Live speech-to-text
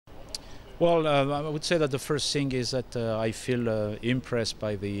Well, I would say that the first thing is that I feel impressed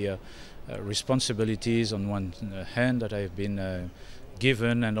by the responsibilities on one hand that I've been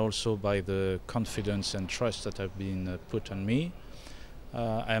given, and also by the confidence and trust that have been put on me.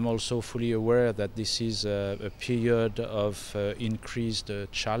 I am also fully aware that this is a period of increased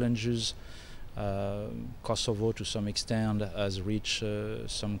challenges. Kosovo, to some extent, has reached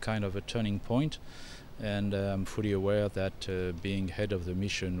some kind of a turning point, and I'm fully aware that being head of the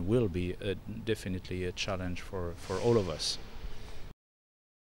mission will be definitely a challenge for all of us.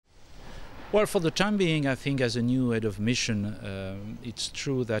 Well, for the time being, I think as a new head of mission, it's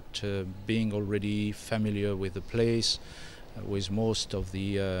true that being already familiar with the place, with most of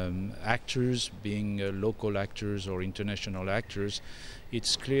the actors, being local actors or international actors,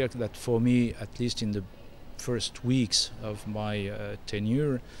 it's clear that for me, at least in the first weeks of my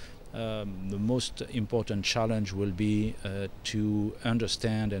tenure, the most important challenge will be to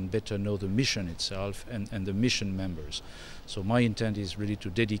understand and better know the mission itself and the mission members. So my intent is really to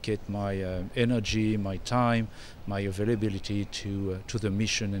dedicate my energy, my time, my availability to the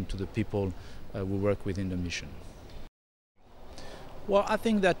mission and to the people who work within the mission. Well, I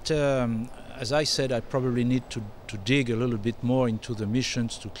think that, as I said, I probably need to dig a little bit more into the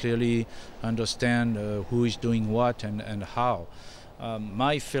missions to clearly understand who is doing what and how.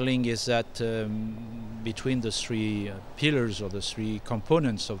 My feeling is that between the three pillars or the three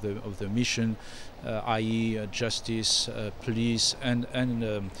components of the mission, i.e. justice, police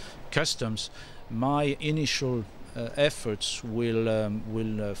and customs, my initial efforts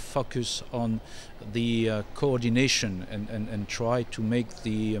will focus on the coordination and try to make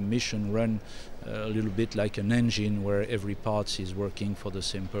the mission run a little bit like an engine where every part is working for the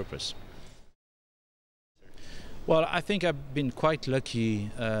same purpose. Well, I think I've been quite lucky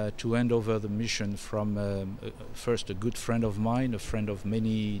to hand over the mission from first a good friend of mine, a friend of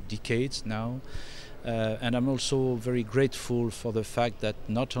many decades now, and I'm also very grateful for the fact that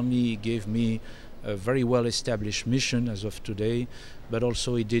not only he gave me a very well-established mission as of today, but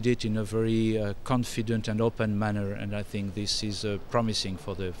also he did it in a very confident and open manner, and I think this is promising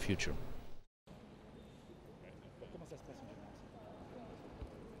for the future.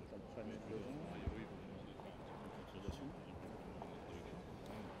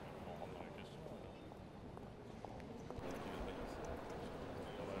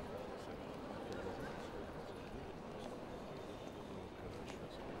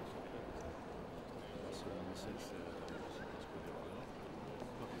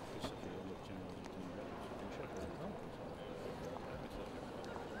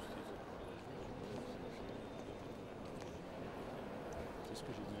 C'est ce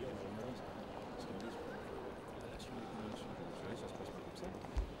que j'ai dit hier aux journalistes. Parce que la relation des conventions, ça se passe pas comme ça.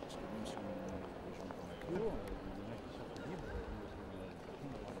 Parce que même si on les gens dans la cour, il y a des gens qui sortent libres,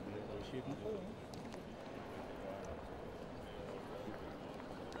 on a réussi les contrôles.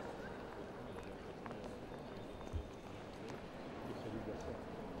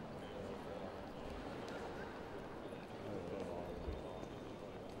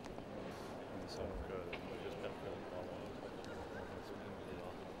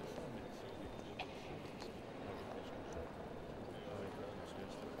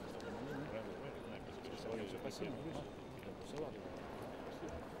 Passer en plus, pour savoir.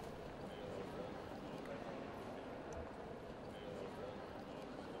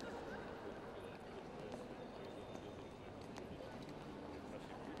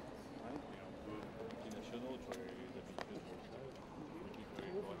 Les nationaux, tu vois, les habitudes.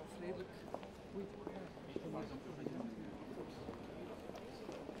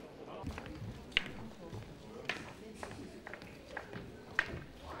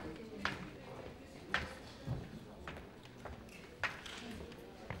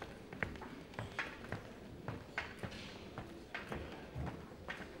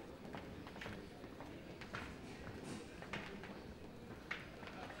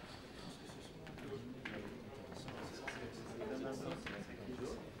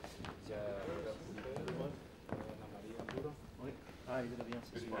 Ah, il est bien,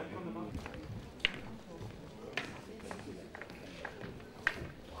 c'est